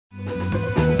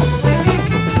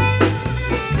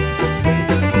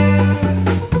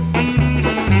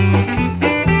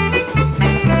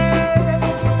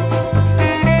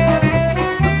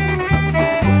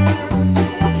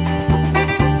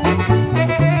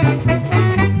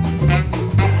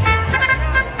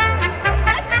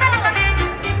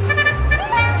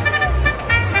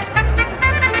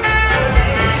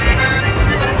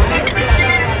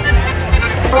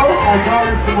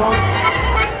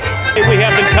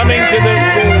coming to the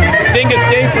Dyngus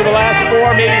Day for the last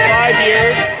 4, maybe 5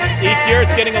 years. Each year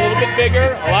it's getting a little bit bigger,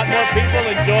 a lot more people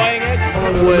enjoying it.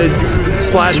 Someone would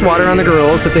splash water on the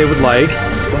girls that they would like,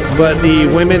 but the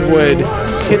women would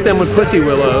hit them with pussy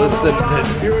willows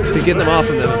to get them off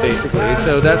of them, basically.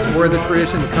 So that's where the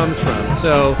tradition comes from.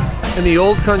 So in the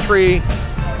old country,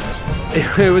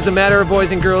 it was a matter of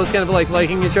boys and girls kind of like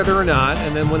liking each other or not,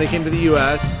 and then when they came to the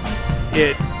US,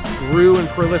 it grew and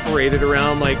proliferated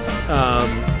around like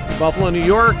Buffalo, New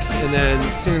York, and then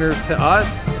sooner to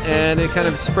us, and it kind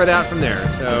of spread out from there.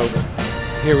 So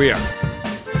here we are.